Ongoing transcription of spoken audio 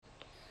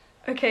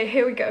Okay,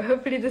 here we go.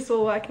 Hopefully this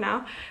will work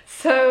now.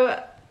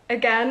 So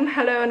again,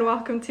 hello and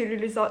welcome to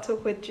Lulu's Art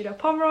Talk with Julia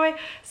Pomeroy.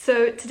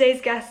 So today's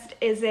guest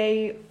is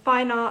a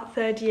fine art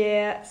third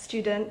year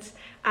student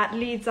at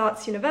Leeds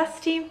Arts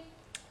University,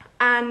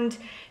 and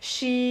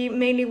she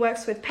mainly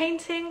works with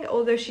painting,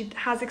 although she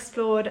has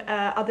explored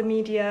other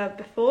media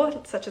before,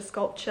 such as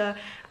sculpture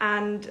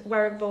and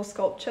wearable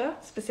sculpture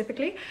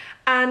specifically.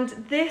 And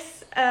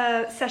this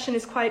session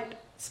is quite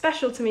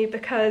special to me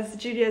because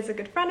Julia is a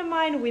good friend of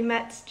mine. We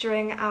met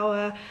during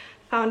our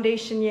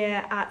foundation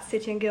year at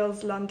City and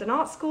Guilds London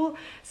Art School,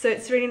 so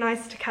it's really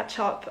nice to catch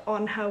up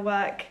on her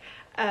work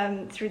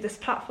through this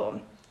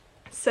platform.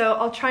 So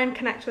I'll try and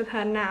connect with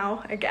her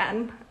now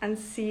again and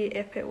see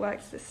if it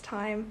works this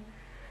time.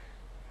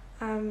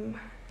 Okay,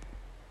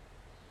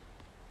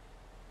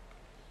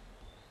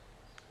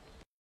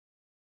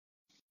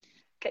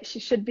 she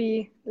should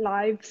be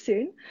live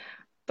soon.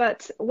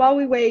 But while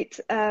we wait,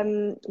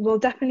 we'll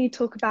definitely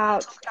talk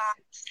about...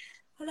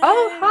 Hello.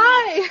 Oh,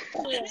 hi!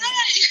 Hello.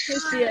 Here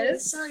she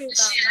is. Sorry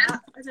about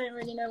that. I don't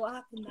really know what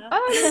happened there.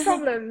 Oh, no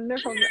problem, no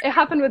problem. It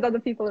happened with other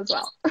people as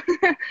well.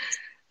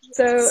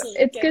 So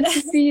it's good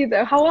to see you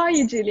though. How are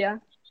you, Julia?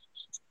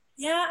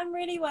 Yeah, I'm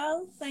really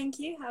well, thank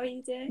you. How are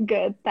you doing?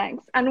 Good,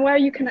 thanks. And where are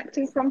you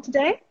connecting from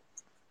today?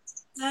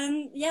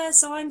 Yeah,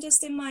 so I'm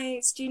just in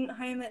my student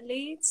home at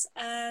Leeds,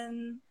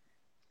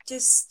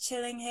 just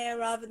chilling here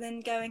rather than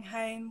going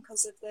home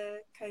because of the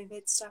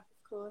COVID stuff,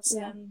 of course.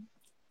 Yeah.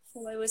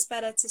 Thought it was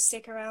better to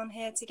stick around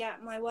here to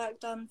get my work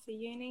done for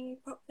uni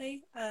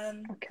properly.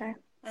 Okay.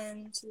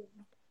 And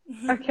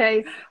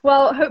Okay,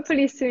 well,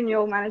 hopefully soon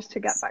you'll manage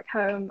to get back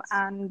home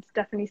and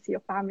definitely see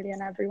your family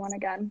and everyone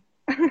again.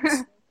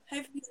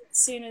 hopefully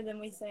sooner than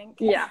we think.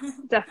 Yeah,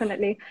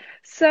 definitely.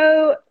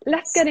 So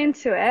let's get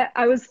into it.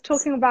 I was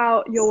talking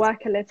about your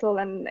work a little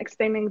and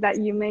explaining that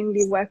you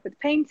mainly work with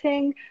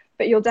painting,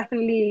 but you'll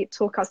definitely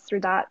talk us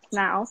through that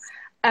now.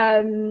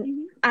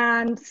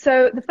 And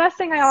so the first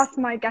thing I ask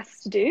my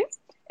guests to do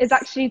is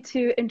actually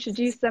to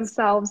introduce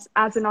themselves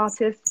as an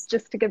artist,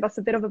 just to give us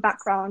a bit of a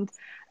background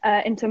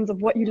in terms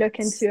of what you look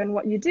into and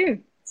what you do.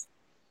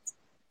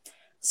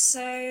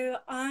 So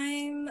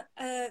I'm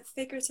a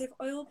figurative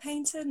oil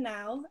painter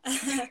now.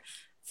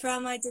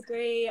 From my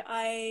degree,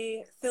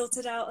 I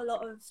filtered out a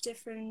lot of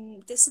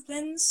different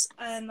disciplines.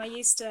 I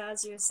used to,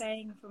 as you were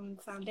saying, from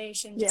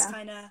foundation, just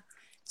kind of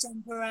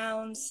jump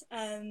around.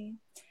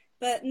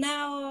 But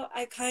now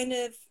I kind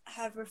of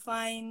have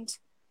refined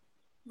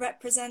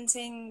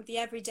representing the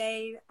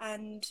everyday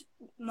and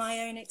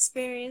my own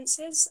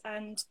experiences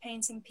and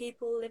painting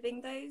people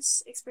living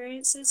those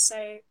experiences.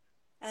 So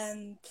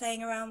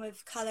playing around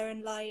with colour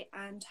and light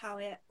and how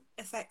it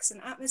affects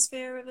an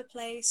atmosphere of a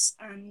place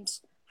and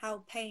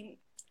how paint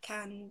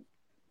can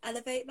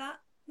elevate that,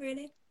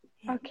 really.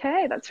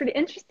 Okay, that's really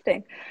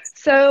interesting.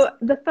 So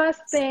the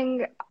first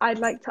thing I'd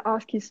like to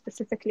ask you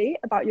specifically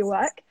about your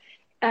work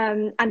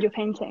and your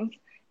paintings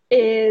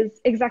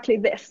is exactly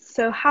this.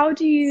 So how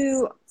do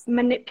you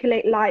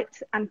manipulate light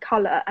and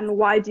colour, and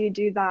why do you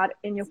do that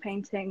in your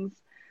paintings?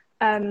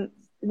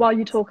 While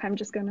you talk, I'm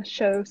just going to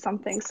show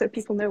something so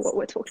people know what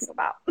we're talking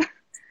about.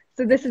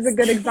 So this is a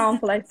good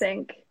example, I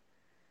think,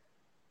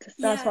 to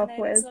start off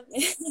with.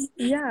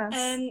 Yeah.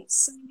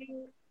 So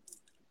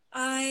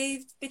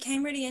I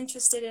became really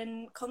interested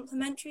in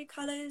complementary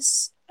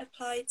colours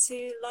applied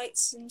to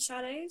lights and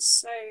shadows.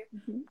 So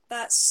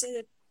that's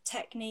a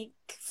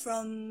technique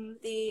from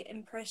the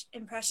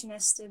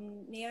Impressionist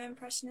and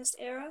Neo-Impressionist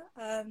era.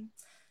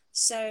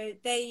 So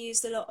they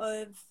used a lot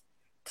of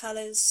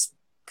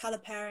colour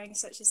pairing,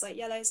 such as like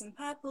yellows and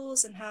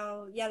purples, and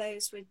how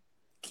yellows would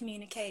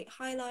communicate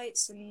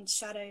highlights and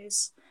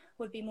shadows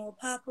would be more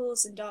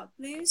purples and dark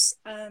blues.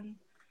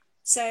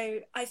 So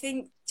I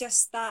think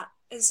just that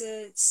is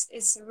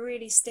a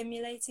really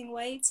stimulating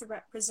way to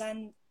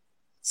represent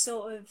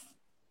sort of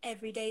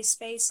everyday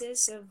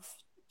spaces of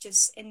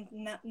just in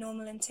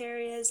normal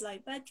interiors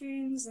like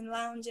bedrooms and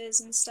lounges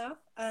and stuff.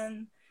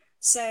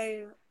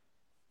 So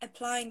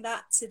applying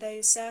that to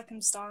those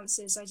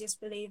circumstances, I just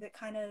believe it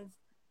kind of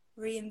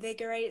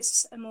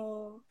reinvigorates a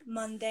more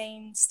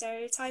mundane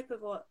stereotype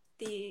of what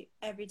the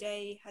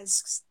everyday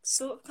has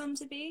sort of come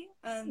to be.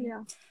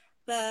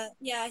 But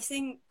yeah, I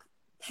think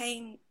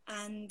paint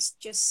and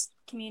just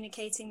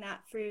communicating that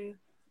through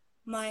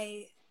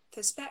my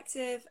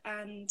perspective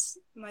and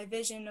my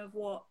vision of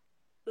what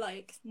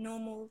like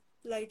normal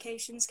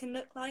locations can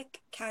look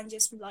like can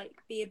just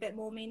like be a bit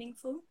more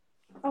meaningful.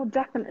 Oh,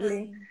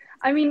 definitely.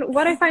 I mean,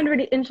 what I find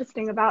really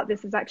interesting about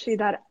this is actually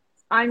that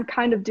I'm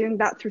kind of doing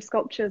that through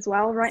sculpture as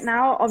well right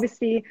now.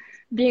 Obviously,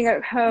 being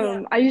at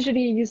home, I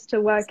usually used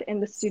to work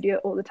in the studio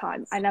all the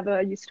time. I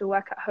never used to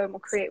work at home or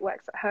create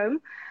works at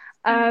home.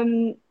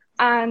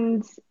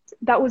 And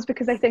that was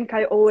because I think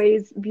I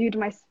always viewed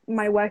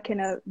my work in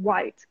a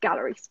white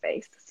gallery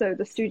space. So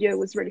the studio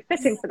was really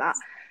fitting for that.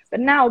 But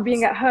now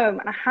being at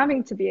home and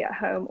having to be at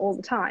home all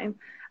the time,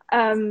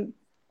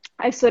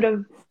 I sort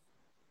of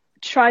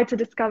try to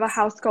discover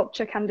how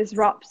sculpture can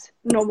disrupt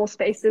normal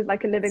spaces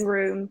like a living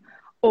room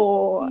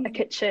or a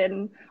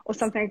kitchen or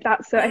something like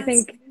that. So I Yes.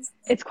 think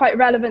it's quite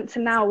relevant to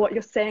now what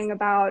you're saying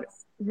about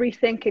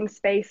rethinking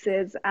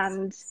spaces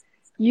and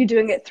you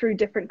doing it through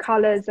different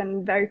colors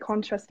and very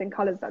contrasting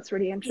colors. That's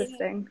really Yeah.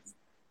 interesting.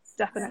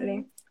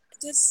 Definitely.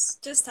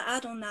 Just to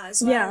add on that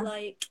as well, Yeah.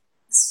 like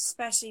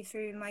especially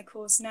through my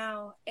course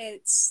now,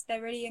 they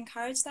really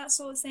encourage that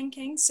sort of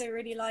thinking. So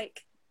really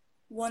like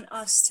want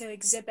us to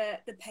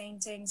exhibit the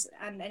paintings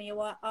and any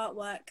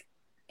artwork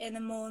in a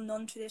more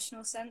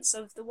non-traditional sense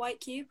of the white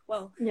cube.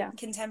 Well, Yeah.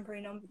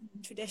 contemporary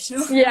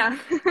non-traditional. Yeah.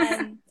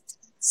 um,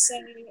 so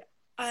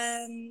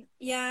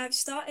yeah, I've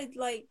started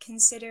like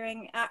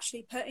considering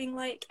actually putting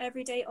like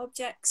everyday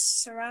objects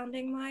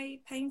surrounding my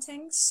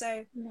paintings.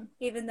 So Yeah.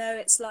 even though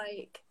it's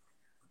like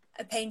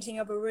a painting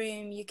of a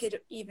room, you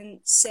could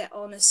even sit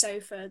on a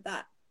sofa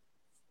that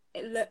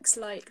it looks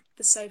like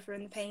the sofa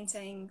in the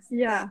painting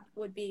Yeah. that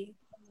would be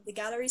the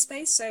gallery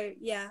space. So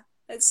yeah,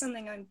 it's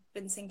something I've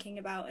been thinking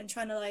about and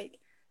trying to like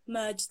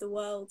merge the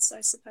worlds,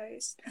 I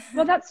suppose.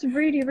 Well, that's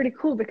really, really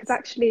cool because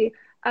actually,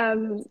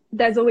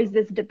 there's always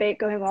this debate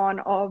going on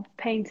of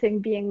painting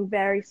being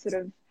very sort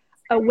of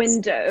a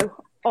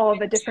window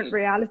of a different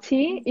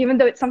reality, even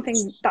though it's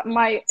something that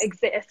might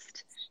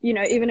exist, you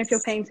know, even if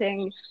you're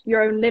painting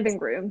your own living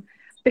room,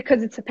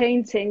 because it's a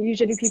painting,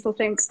 usually people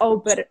think, oh,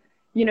 but,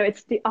 you know,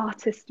 it's the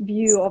artist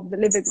view of the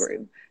living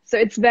room. So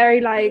it's very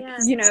like, Yeah.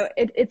 you know,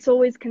 it's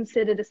always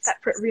considered a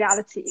separate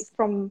reality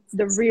from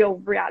the real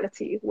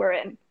reality we're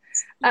in.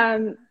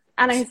 And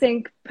I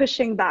think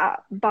pushing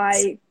that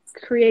by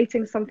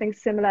creating something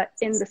similar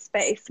in the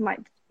space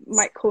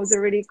might cause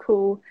a really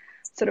cool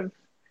sort of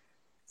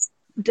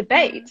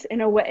debate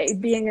in a way,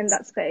 being in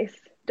that space,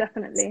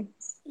 definitely.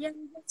 Yeah,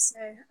 I hope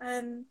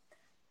so.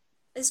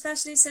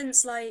 Especially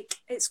since like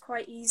it's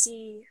quite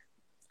easy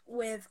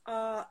with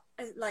art,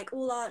 like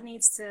all art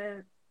needs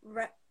to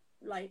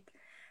like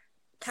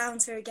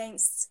counter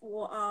against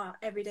what our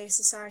everyday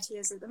society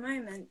is at the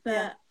moment,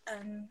 Yeah.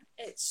 but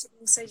it should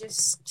also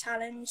just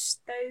challenge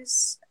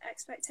those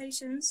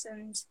expectations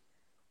and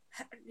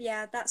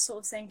yeah, that sort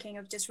of thinking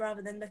of just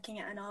rather than looking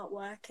at an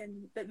artwork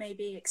but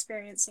maybe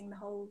experiencing the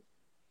whole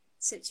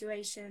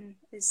situation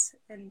is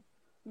a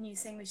new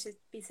thing we should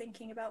be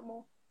thinking about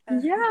more.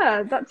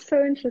 Yeah, that's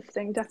so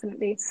interesting,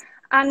 definitely.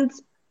 And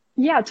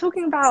yeah,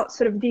 talking about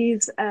sort of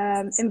these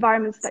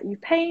environments that you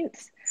paint,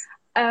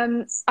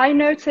 I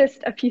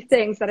noticed a few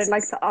things that I'd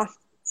like to ask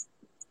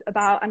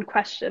about and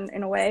question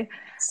in a way,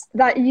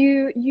 that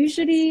you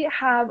usually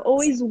have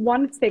always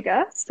one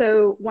figure,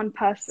 so one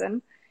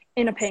person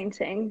in a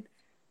painting,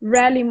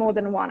 rarely more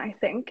than one, I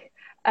think.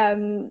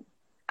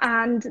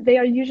 And they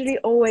are usually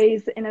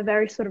always in a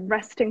very sort of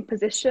resting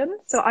position,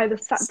 so either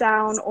sat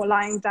down or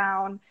lying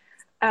down.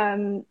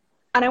 And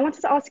I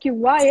wanted to ask you,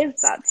 why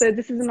is that? So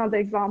this is another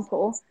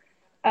example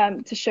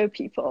to show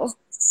people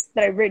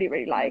that I really,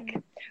 really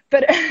like.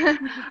 But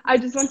I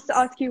just wanted to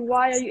ask you,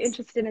 why are you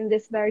interested in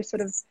this very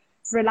sort of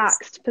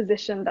relaxed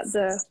position that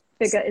the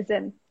figure is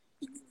in?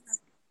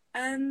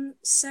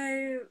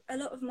 So a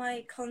lot of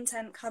my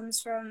content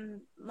comes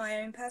from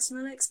my own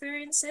personal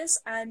experiences,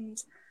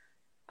 and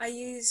I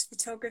use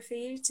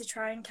photography to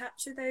try and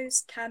capture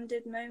those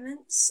candid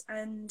moments,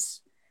 and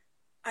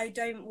I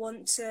don't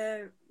want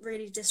to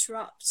really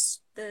disrupt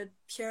the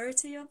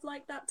purity of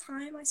like that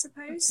time, I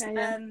suppose. Okay,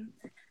 yeah.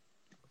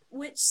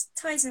 Which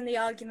ties in the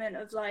argument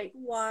of like,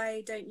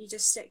 why don't you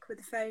just stick with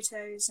the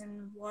photos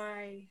and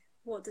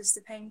what does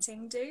the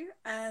painting do?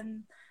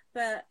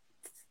 But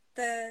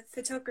the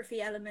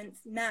photography element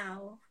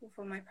now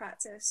for my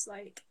practice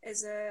like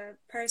is a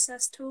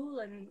process tool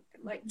and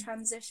like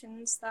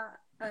transitions that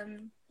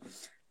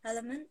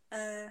element.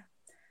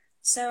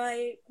 So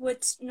I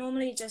would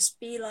normally just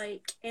be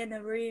like in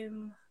a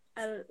room,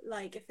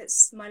 like if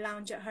it's my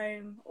lounge at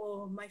home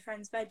or my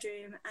friend's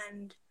bedroom,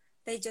 and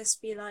they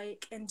just be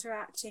like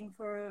interacting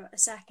for a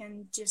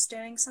second, just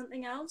doing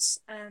something else.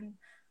 And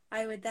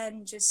I would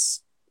then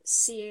just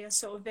see a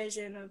sort of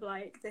vision of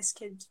like this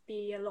could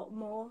be a lot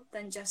more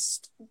than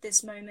just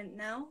this moment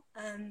now.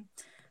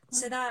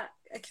 So that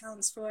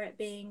accounts for it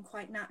being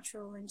quite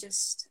natural and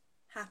just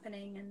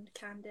happening and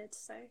candid.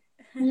 So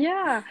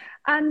Yeah.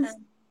 And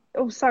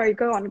oh, sorry,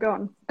 go on, go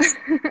on.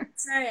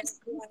 sorry, I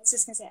was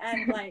just gonna say,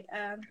 and like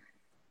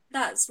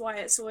that's why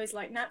it's always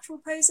like natural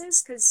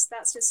poses, because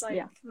that's just like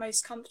Yeah.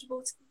 most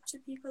comfortable to capture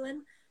people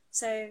in.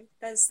 So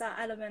there's that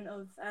element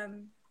of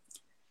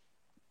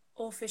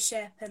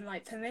authorship and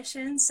like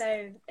permission.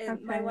 So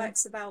my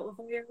work's about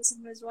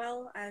voyeurism as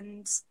well,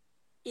 and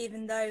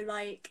even though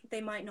like they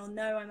might not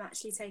know I'm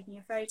actually taking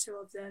a photo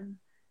of them,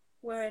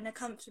 we're in a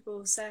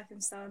comfortable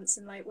circumstance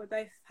and like we're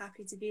both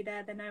happy to be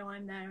there, they know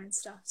I'm there and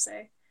stuff. So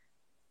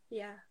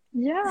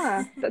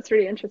yeah, that's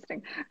really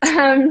interesting.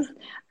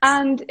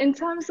 And in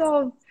terms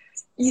of,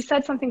 you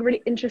said something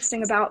really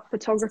interesting about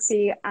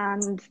photography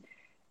and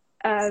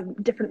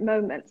different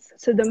moments.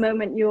 So the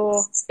moment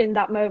you're in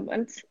that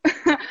moment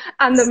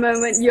and the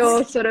moment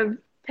you're sort of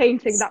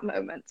painting that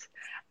moment.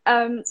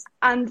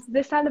 And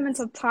this element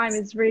of time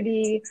is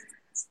really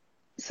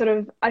sort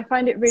of, I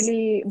find it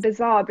really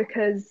bizarre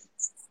because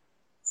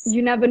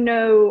you never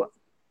know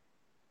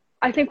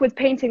I think with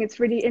painting, it's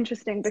really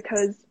interesting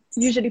because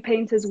usually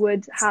painters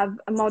would have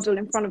a model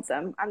in front of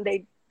them and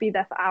they'd be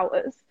there for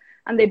hours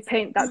and they'd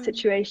paint that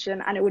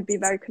situation and it would be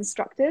very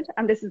constructed.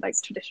 And this is like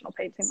traditional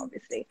painting,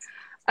 obviously.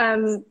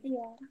 Yeah.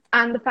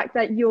 And the fact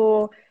that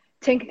you're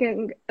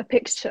taking a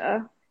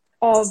picture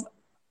of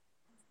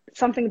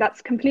something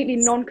that's completely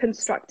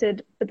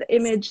non-constructed, but the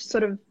image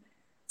sort of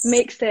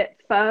makes it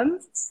firm.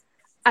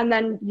 And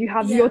then you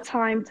have your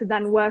time to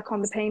then work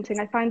on the painting.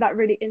 I find that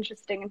really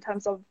interesting in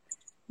terms of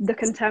the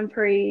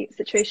contemporary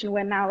situation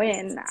we're now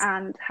in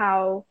and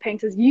how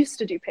painters used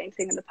to do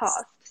painting in the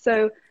past.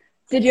 So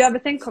did you ever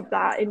think of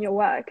that in your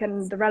work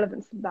and the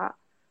relevance of that?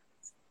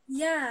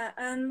 Yeah,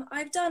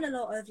 I've done a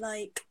lot of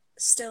like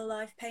still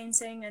life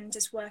painting and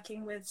just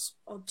working with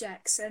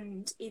objects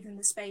and even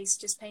the space,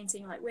 just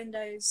painting like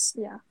windows,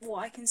 Yeah. what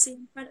I can see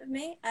in front of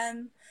me.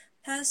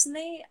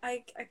 Personally,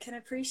 I can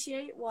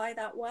appreciate why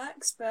that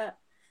works, but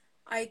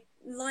I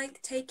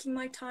like taking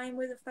my time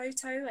with a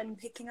photo and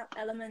picking up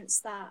elements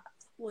that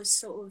was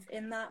sort of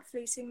in that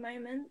fleeting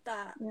moment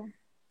that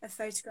a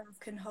photograph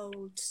can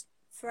hold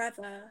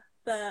forever.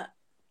 But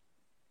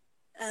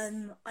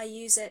I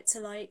use it to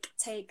like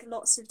take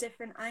lots of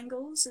different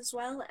angles as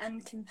well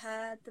and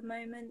compare the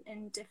moment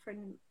in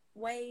different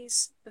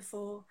ways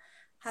before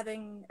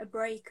having a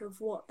break of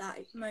what that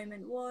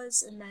moment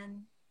was and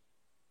then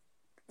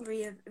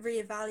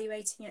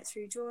re-evaluating it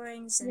through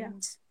drawings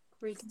and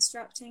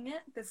reconstructing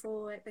it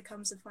before it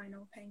becomes a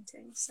final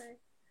painting. So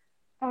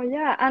Oh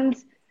yeah, and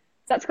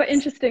that's quite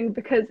interesting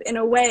because in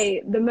a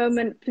way the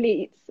moment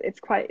fleets, it's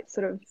quite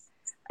sort of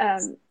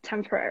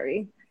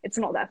temporary, it's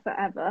not there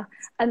forever,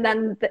 and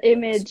then the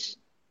image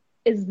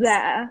is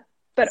there,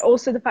 but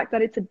also the fact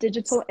that it's a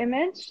digital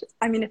image.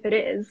 I mean, if it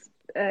is,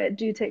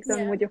 do you take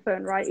them with your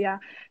phone, right? Yeah.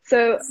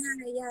 So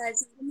yeah,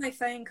 it's on my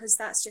phone because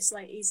that's just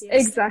like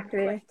easiest.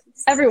 Exactly.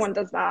 Everyone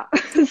does that.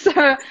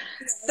 So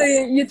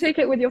you take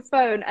it with your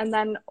phone, and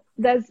then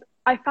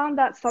I found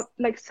that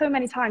so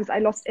many times I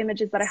lost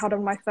images that I had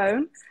on my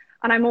phone,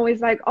 and I'm always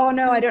like, oh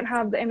no, I don't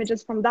have the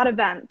images from that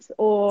event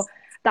or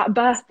that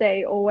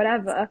birthday or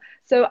whatever.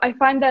 So I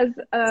find there's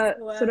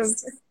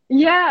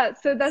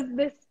so there's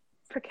this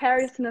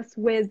precariousness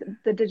with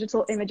the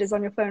digital images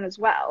on your phone as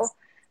well.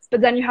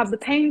 But then you have the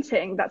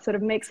painting that sort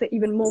of makes it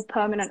even more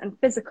permanent and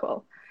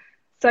physical.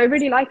 So I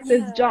really like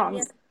this jump.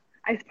 Yeah.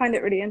 I find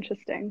it really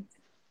interesting.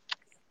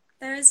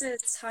 There is a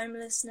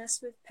timelessness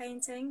with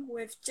painting,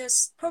 with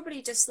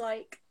probably just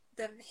like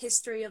the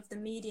history of the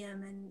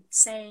medium and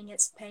saying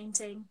it's a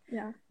painting.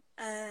 Yeah.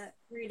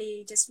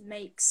 Really just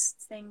makes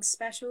things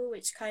special,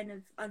 which kind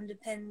of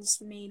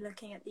underpins me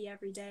looking at the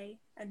everyday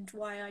and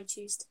why I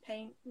choose to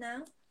paint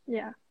now.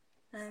 Yeah.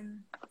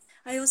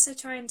 I also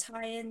try and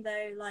tie in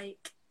though,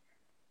 like,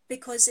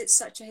 because it's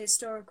such a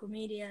historical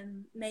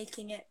medium,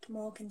 making it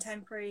more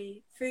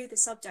contemporary through the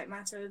subject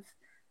matter of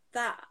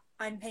that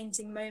I'm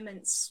painting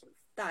moments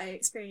that I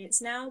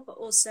experience now, but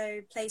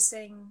also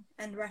placing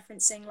and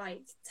referencing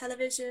like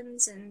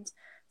televisions and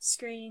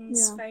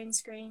screens, phone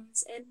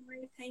screens in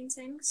my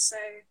paintings. So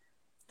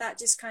that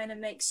just kind of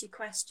makes you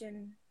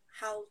question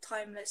how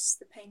timeless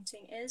the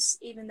painting is,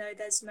 even though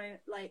there's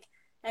like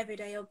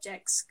everyday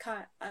objects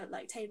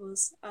like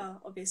tables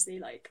are obviously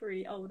like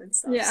really old and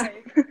stuff. So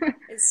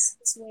it's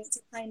a way to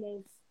kind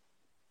of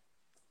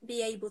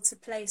be able to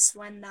place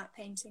when that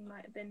painting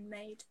might have been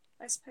made,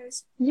 I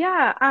suppose.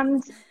 Yeah,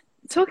 and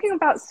talking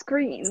about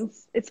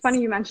screens, it's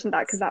funny you mentioned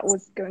that because that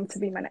was going to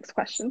be my next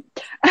question.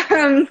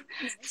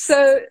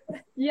 So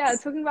yeah,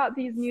 talking about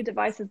these new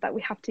devices that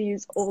we have to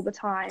use all the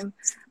time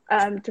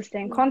to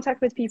stay in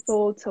contact with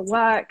people, to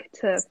work,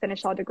 to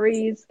finish our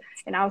degrees,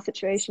 in our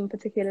situation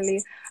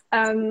particularly.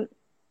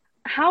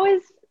 How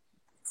is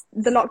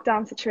the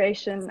lockdown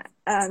situation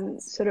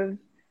sort of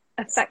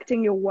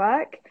affecting your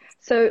work?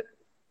 So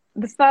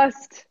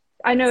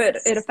I know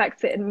it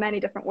affects it in many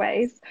different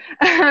ways.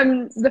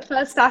 The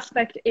first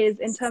aspect is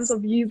in terms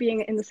of you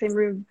being in the same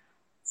room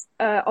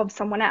of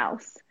someone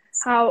else.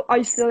 How are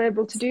you still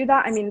able to do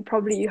that? I mean,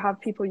 probably you have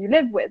people you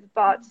live with,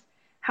 but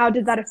how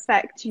did that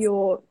affect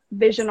your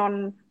vision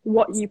on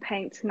what you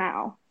paint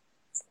now?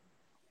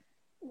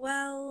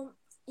 Well,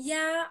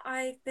 yeah,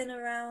 I've been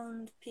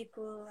around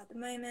people at the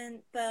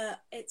moment, but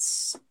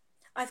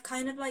I've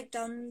kind of like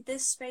done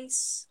this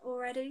space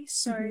already,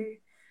 so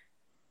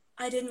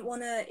I didn't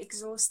want to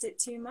exhaust it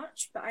too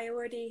much, but I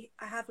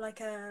have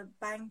like a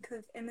bank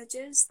of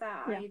images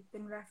that I've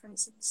been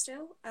referencing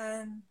still.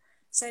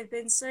 So I've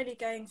been slowly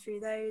going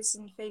through those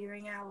and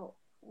figuring out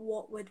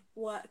what would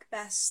work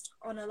best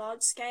on a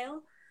large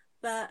scale.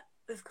 But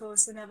of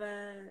course,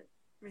 another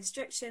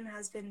restriction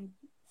has been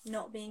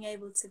not being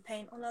able to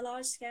paint on a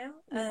large scale.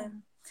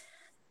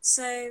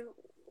 So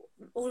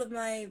all of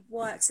my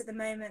works at the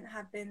moment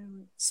have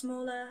been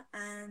smaller,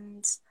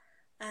 and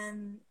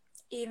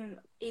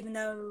even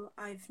though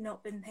I've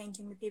not been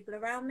painting the people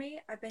around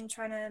me, I've been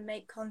trying to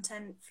make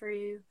content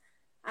through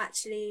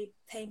actually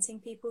painting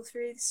people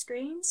through the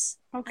screens.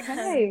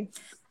 Okay.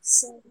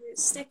 So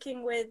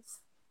sticking with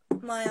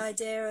my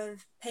idea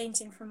of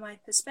painting from my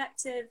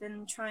perspective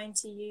and trying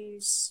to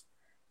use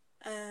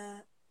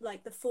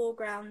like the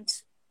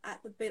foreground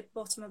at the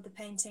bottom of the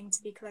painting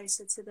to be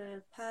closer to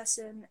the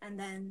person, and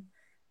then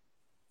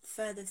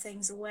further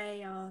things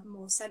away are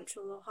more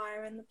central or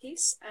higher in the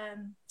piece.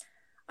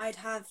 I'd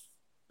have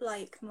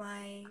like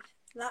my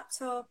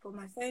laptop or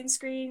my phone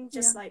screen,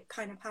 just like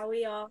kind of how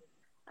we are,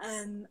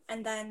 and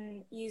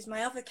then use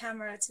my other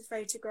camera to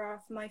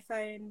photograph my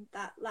phone,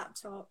 that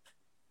laptop,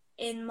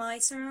 in my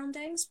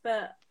surroundings,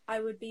 but I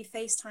would be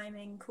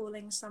FaceTiming,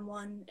 calling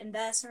someone in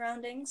their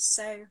surroundings.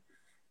 So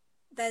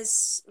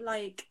there's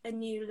like a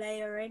new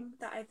layering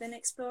that I've been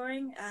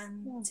exploring,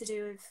 to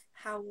do with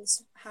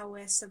how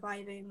we're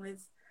surviving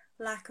with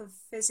lack of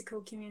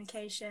physical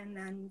communication,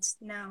 and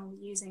now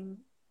using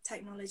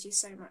technology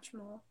so much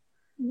more.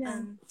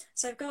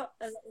 So I've got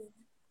a little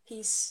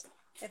piece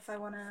if I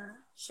want to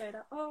show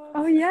that off.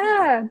 Oh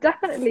yeah,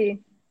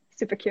 definitely.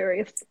 Super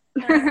curious.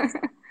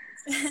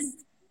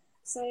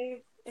 So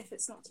if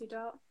it's not too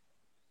dark.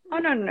 Oh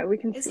no, we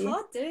can it's see. It's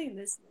hard doing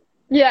this.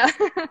 Yeah.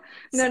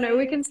 No,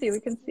 we can see. So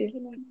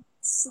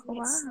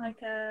it's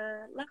like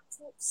a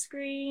laptop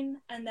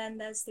screen, and then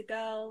there's the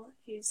girl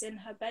who's in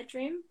her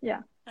bedroom.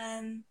 Yeah.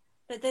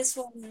 But this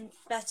one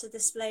better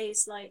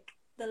displays like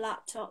the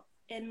laptop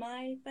in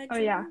my bedroom.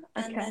 Oh yeah.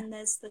 Okay. And then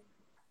there's the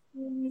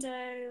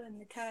window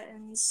and the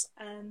curtains.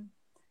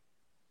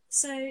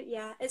 So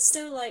yeah, it's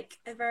still like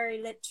a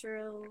very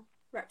literal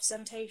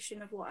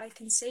representation of what I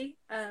can see.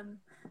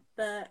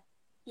 But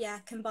yeah,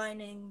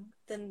 combining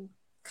the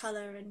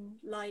colour and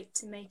light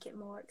to make it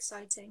more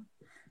exciting.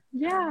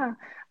 Yeah.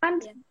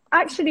 And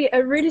actually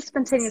a really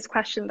spontaneous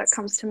question that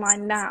comes to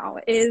mind now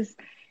is,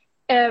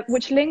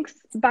 which links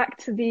back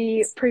to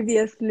the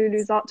previous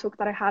Lulu's Art Talk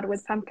that I had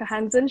with Femke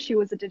Hensen. She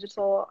was a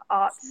digital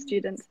art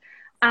student,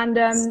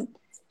 and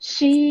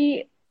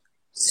she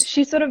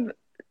sort of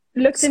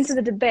looked into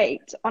the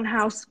debate on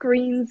how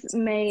screens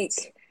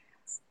make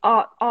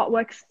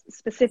artwork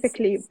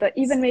specifically, but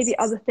even maybe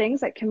other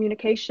things like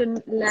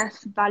communication,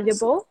 less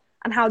valuable,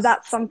 and how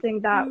that's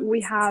something that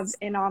we have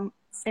in our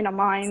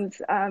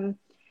minds.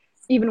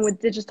 Even with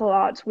digital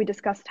art, we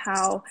discussed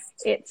how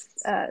it's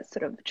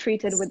sort of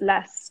treated with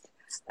less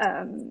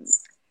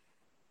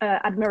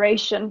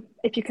admiration,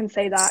 if you can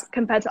say that,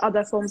 compared to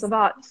other forms of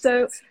art.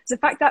 So the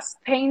fact that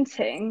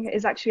painting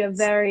is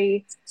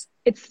actually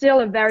it's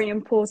still a very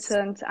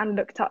important and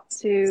looked up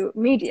to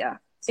media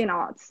in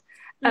arts.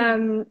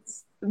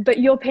 But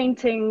you're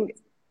painting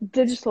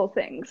digital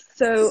things.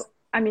 So,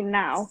 I mean,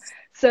 now.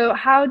 So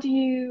how do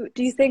you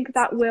think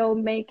that will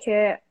make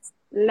it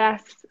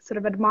less sort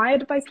of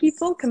admired by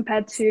people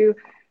compared to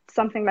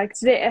something like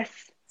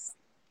this,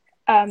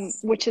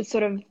 which is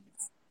sort of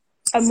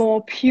a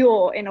more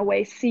pure, in a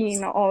way,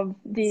 scene of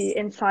the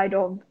inside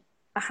of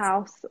a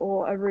house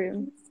or a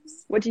room?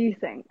 What do you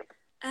think?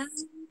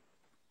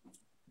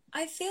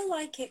 I feel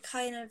like it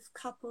kind of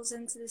couples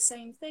into the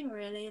same thing,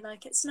 really.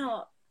 Like, it's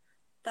not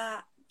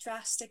that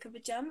drastic of a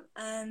jump.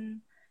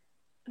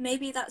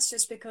 Maybe that's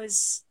just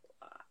because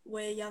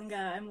we're younger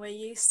and we're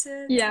used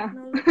to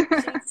technology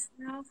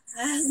now.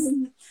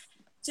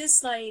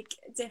 Just like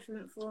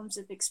different forms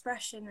of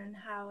expression and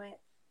how it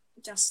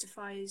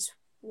justifies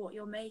what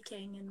you're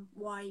making and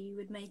why you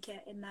would make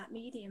it in that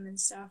medium and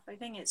stuff. I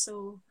think it's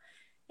all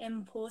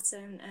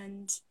important,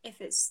 and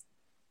if it's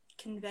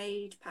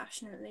conveyed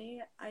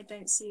passionately, I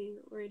don't see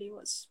really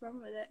what's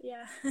wrong with it.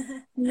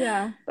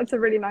 Yeah, that's a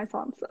really nice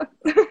answer.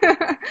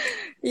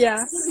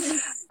 Yeah.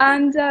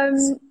 And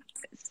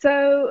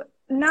so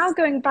now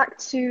going back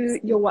to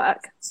your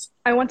work,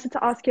 I wanted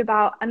to ask you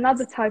about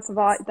another type of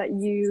art that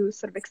you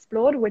sort of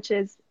explored, which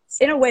is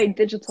in a way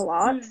digital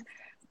art,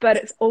 but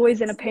it's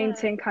always in a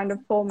painting kind of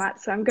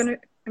format. So I'm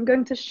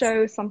going to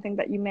show something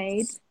that you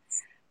made.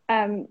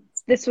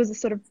 This was a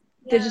sort of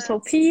digital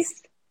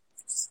piece,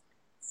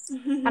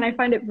 and I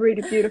find it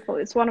really beautiful.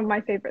 It's one of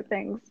my favorite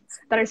things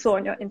that I saw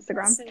on your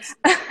Instagram.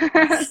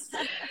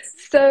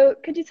 So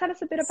could you tell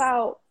us a bit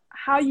about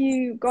how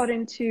you got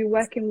into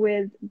working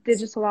with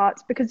digital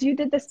art? Because you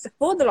did this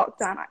before the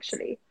lockdown,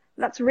 actually.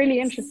 That's really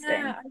interesting.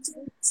 Yeah, I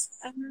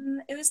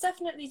did. It was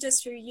definitely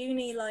just through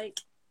uni, like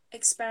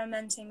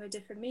experimenting with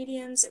different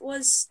mediums. It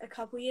was a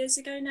couple years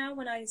ago now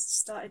when I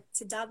started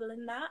to dabble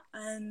in that.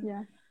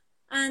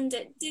 And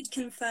it did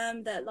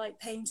confirm that like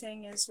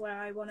painting is where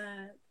I want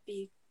to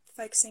be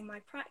focusing my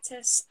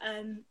practice.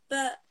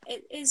 But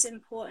it is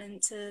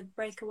important to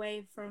break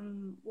away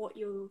from what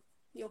your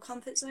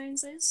comfort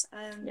zones is.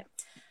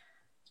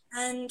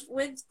 And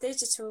with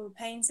digital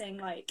painting,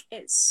 like,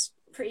 it's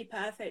pretty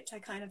perfect. I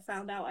kind of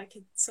found out I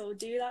could sort of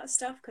do that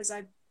stuff because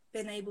I've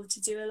been able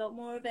to do a lot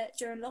more of it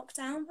during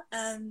lockdown.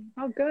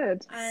 Oh,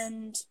 good.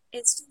 And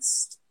it's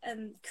just a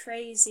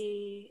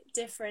crazy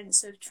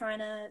difference of trying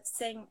to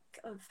think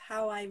of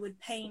how I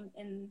would paint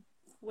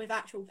with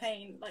actual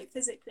paint, like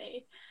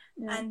physically,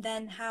 and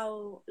then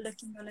how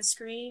looking on a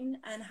screen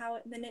and how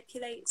it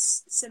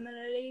manipulates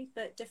similarly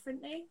but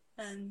differently.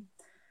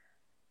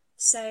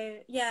 So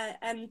yeah,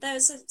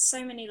 there's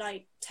so many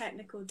like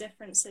technical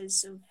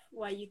differences of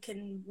where you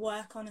can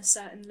work on a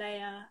certain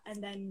layer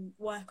and then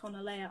work on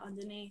a layer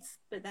underneath,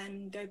 but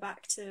then go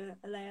back to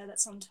a layer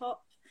that's on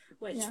top,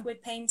 which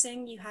with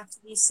painting you have to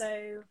be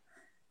so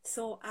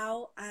thought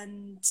out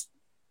and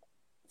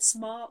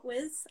smart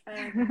with.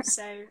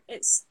 So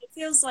it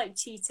feels like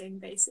cheating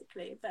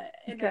basically, but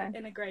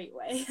in a great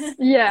way.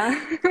 Yeah.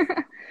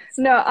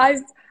 No,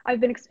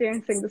 I've been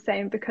experiencing the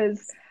same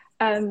because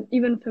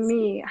even for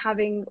me,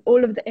 having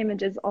all of the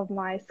images of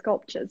my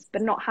sculptures,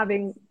 but not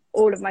having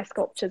all of my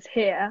sculptures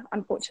here,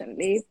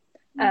 unfortunately,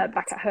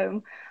 back at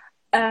home,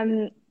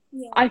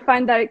 I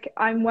find that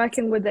I'm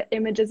working with the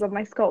images of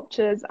my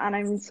sculptures and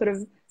I'm sort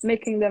of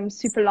making them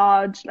super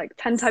large, like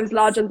 10 times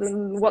larger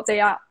than what they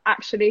are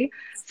actually.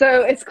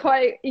 So it's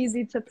quite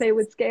easy to play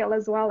with scale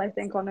as well, I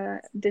think, on a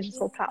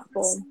digital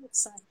platform. So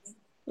exciting.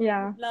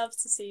 Yeah. I'd love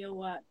to see your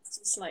work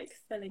just like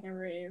filling a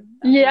room.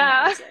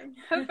 Yeah,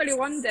 hopefully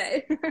one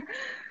day.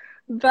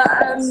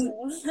 But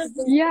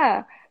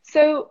yeah,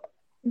 so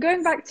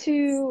going back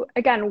to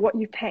again what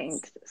you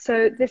paint.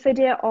 So this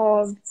idea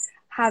of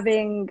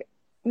having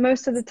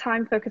most of the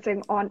time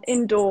focusing on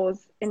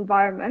indoors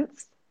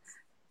environments.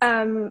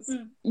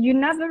 You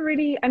never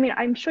really, I mean,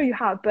 I'm sure you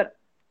have, but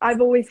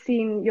I've always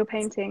seen your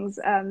paintings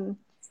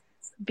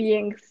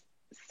being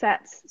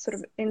set sort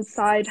of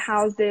inside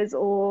houses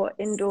or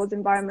indoors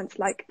environments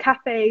like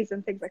cafes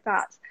and things like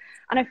that.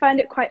 And I find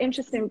it quite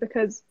interesting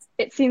because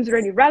it seems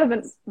really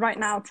relevant right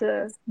now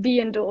to be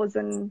indoors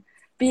and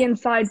be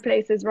inside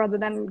places rather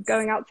than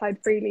going outside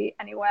freely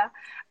anywhere.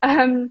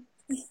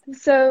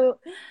 So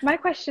my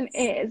question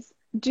is,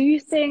 do you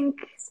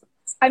think,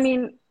 I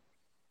mean,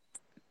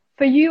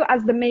 for you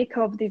as the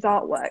maker of these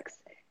artworks,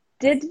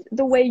 did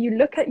the way you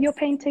look at your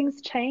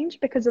paintings change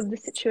because of the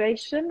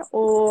situation,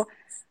 or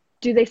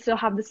do they still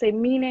have the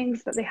same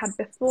meanings that they had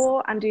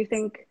before? And do you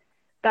think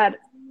that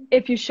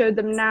if you showed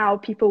them now,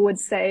 people would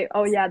say,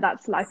 oh yeah,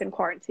 that's life in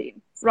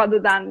quarantine, rather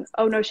than,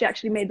 oh no, she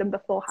actually made them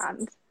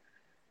beforehand?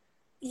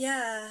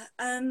 Yeah,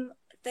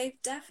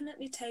 they've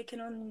definitely taken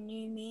on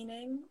new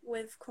meaning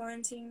with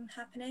quarantine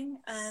happening.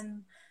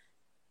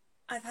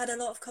 I've had a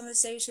lot of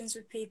conversations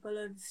with people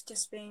of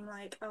just being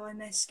like, oh, I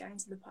miss going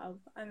to the pub,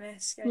 I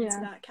miss going to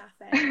that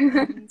cafe.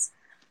 And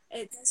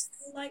it does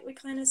feel like we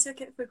kind of took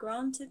it for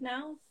granted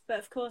now. But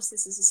of course,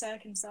 this is a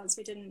circumstance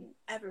we didn't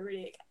ever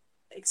really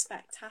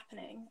expect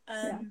happening.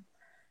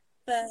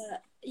 But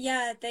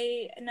yeah,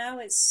 now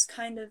it's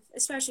kind of,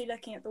 especially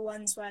looking at the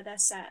ones where they're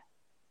set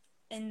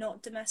in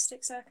not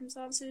domestic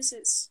circumstances,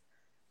 it's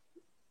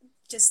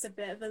just a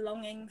bit of a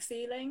longing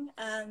feeling.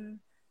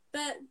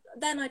 But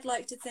then I'd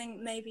like to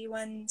think maybe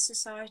when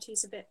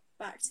society's a bit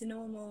back to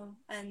normal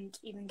and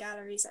even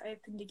galleries are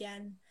opened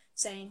again,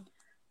 saying,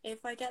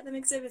 if I get them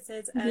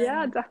exhibited,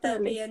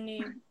 there'll be a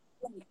new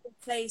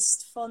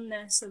replaced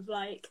fondness of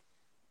like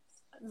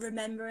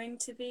remembering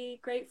to be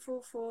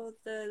grateful for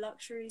the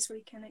luxuries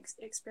we can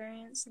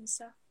experience and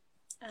stuff.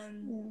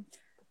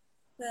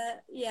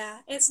 But yeah,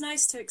 it's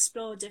nice to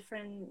explore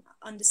different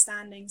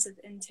understandings of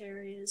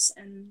interiors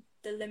and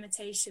the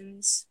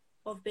limitations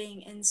of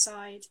being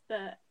inside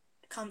but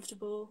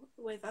comfortable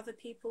with other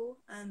people.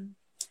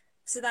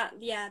 So that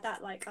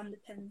like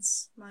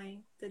underpins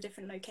the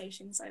different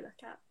locations I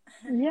look at.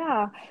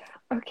 Yeah.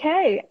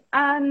 Okay.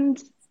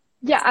 And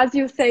yeah, as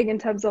you were saying, in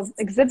terms of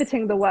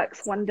exhibiting the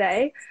works one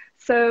day,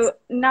 so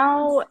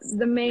now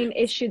the main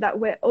issue that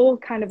we're all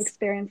kind of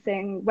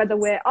experiencing, whether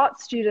we're art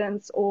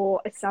students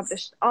or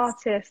established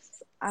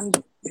artists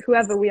and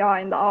whoever we are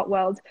in the art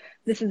world,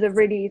 this is a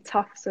really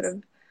tough sort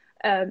of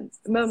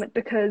moment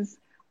because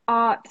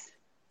art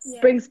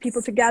brings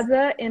people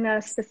together in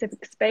a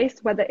specific space,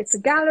 whether it's a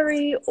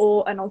gallery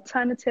or an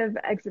alternative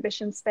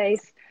exhibition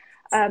space,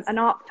 an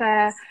art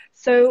fair.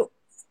 So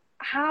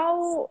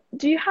how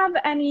do you have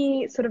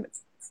any sort of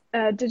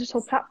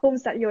digital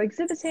platforms that you're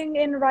exhibiting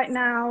in right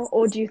now,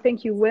 or do you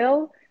think you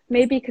will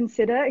maybe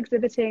consider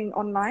exhibiting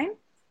online?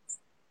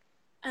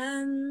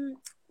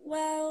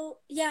 Well,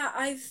 yeah,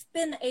 I've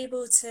been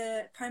able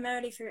to,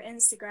 primarily through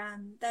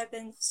Instagram, there have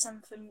been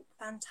some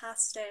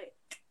fantastic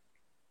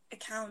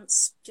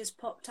accounts just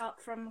popped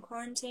up from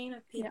quarantine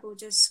of people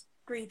just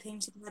grouping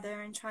together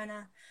and trying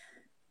to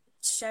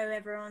show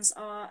everyone's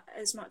art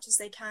as much as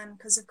they can,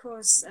 because of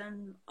course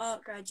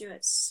art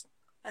graduates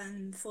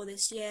for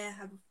this year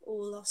have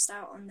all lost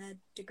out on their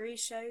degree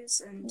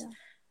shows, and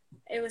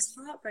it was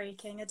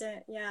heartbreaking.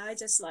 I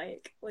just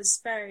like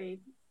was very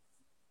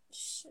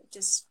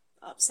just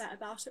upset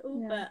about it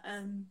all. But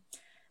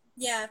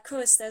yeah, of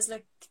course there's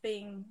like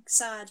being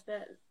sad,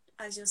 but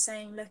as you're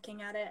saying,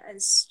 looking at it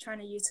as trying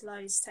to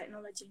utilize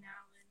technology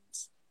now and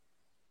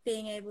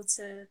being able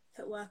to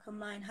put work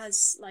online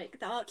has,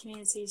 like, the art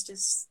community is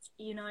just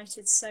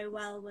united so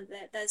well with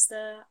it. There's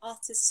the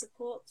artist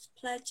support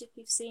pledge, if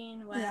you've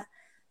seen, where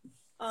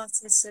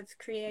artists have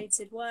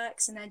created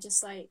works and they're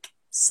just like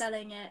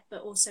selling it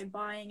but also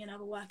buying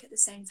another work at the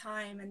same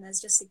time, and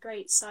there's just a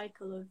great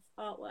cycle of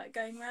artwork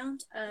going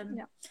around.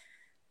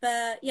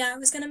 But yeah, I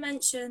was going to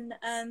mention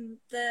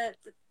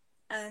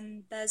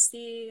there's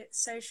the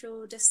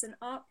Social Distant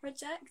Art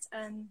Project,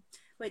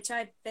 which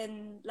I've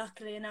been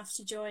luckily enough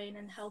to join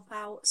and help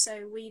out.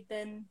 So we've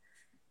been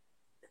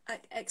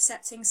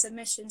accepting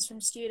submissions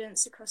from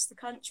students across the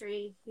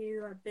country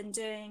who have been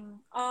doing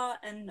art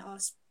and are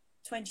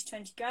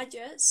 2020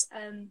 graduates,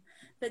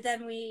 but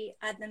then we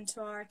add them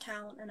to our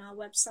account and our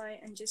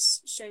website and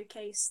just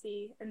showcase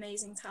the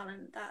amazing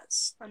talent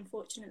that's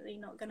unfortunately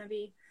not going to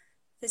be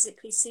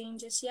physically seen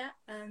just yet.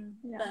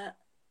 But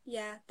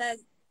yeah, that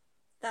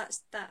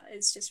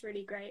is just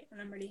really great, and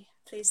I'm really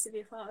pleased to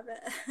be a part of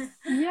it.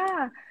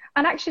 Yeah,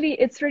 and actually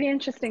it's really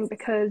interesting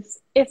because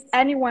if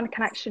anyone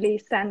can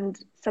actually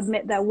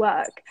submit their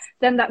work,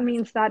 then that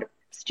means that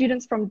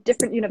students from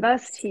different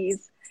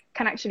universities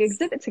can actually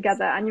exhibit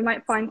together, and you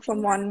might find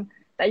someone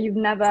that you've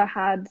never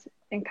had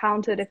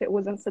encountered if it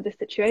wasn't for this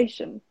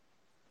situation.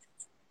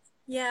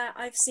 Yeah,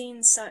 I've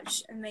seen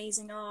such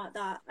amazing art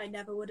that I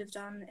never would have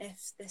done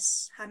if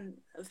this hadn't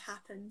have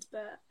happened,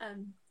 but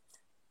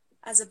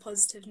as a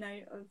positive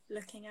note of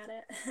looking at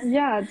it.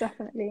 Yeah,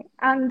 definitely.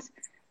 And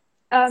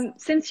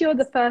since you're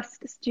the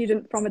first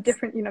student from a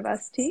different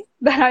university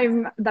that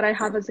I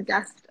have as a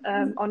guest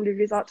on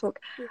Lulu's Art Talk,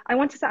 I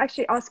wanted to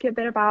actually ask you a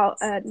bit about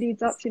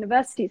Leeds Arts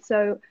University.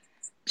 So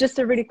just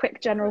a really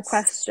quick general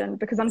question,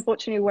 because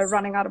unfortunately we're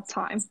running out of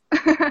time.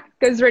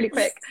 Goes really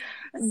quick.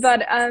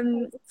 But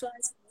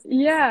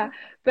yeah,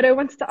 but I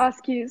wanted to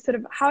ask you sort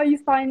of how are you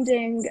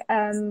finding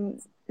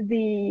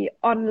the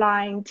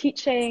online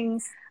teaching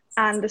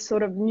and the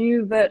sort of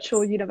new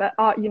virtual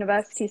art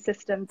university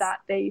system that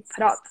they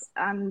put up,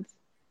 and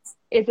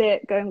is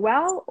it going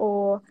well,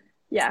 or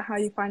yeah, how are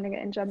you finding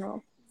it in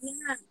general?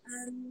 Yeah,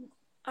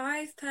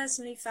 I've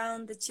personally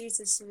found the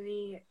tutors to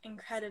be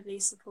incredibly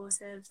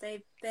supportive.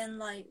 They've been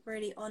like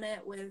really on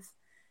it with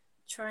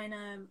trying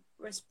to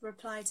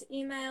reply to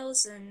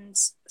emails and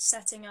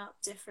setting up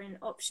different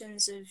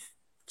options of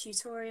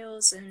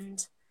tutorials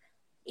and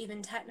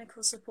even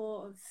technical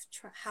support of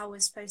how we're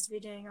supposed to be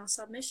doing our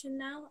submission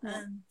now.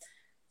 Yeah.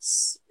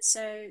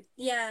 So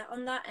yeah,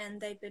 on that end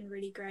they've been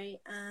really great.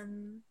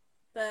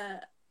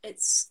 But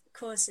it's of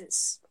course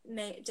it's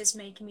just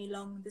making me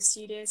long the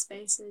studio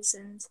spaces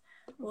and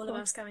all of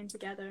us coming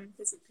together and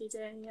physically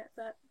doing it.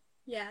 But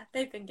yeah,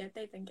 they've been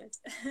good.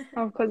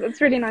 Of course,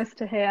 it's really nice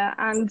to hear,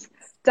 and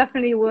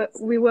definitely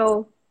we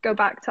will go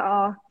back to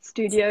our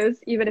studios,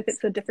 even if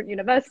it's a different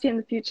university in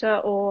the future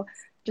or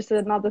just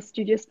another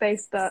studio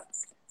space, but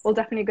we'll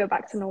definitely go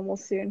back to normal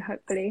soon,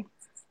 hopefully.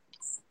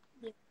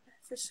 Yeah,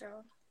 for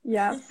sure.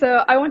 Yeah,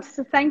 so I wanted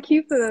to thank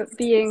you for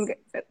being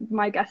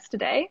my guest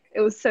today.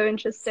 It was so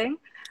interesting,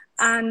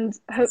 and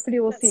hopefully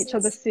we'll see each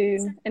other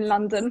soon in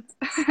London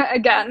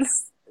again.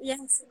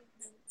 Yes,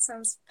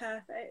 sounds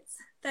perfect.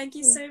 Thank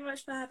you so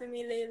much for having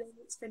me, Lulu.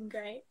 It's been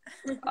great.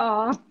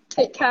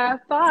 Take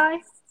care. Bye.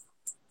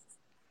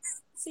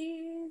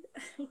 See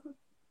you.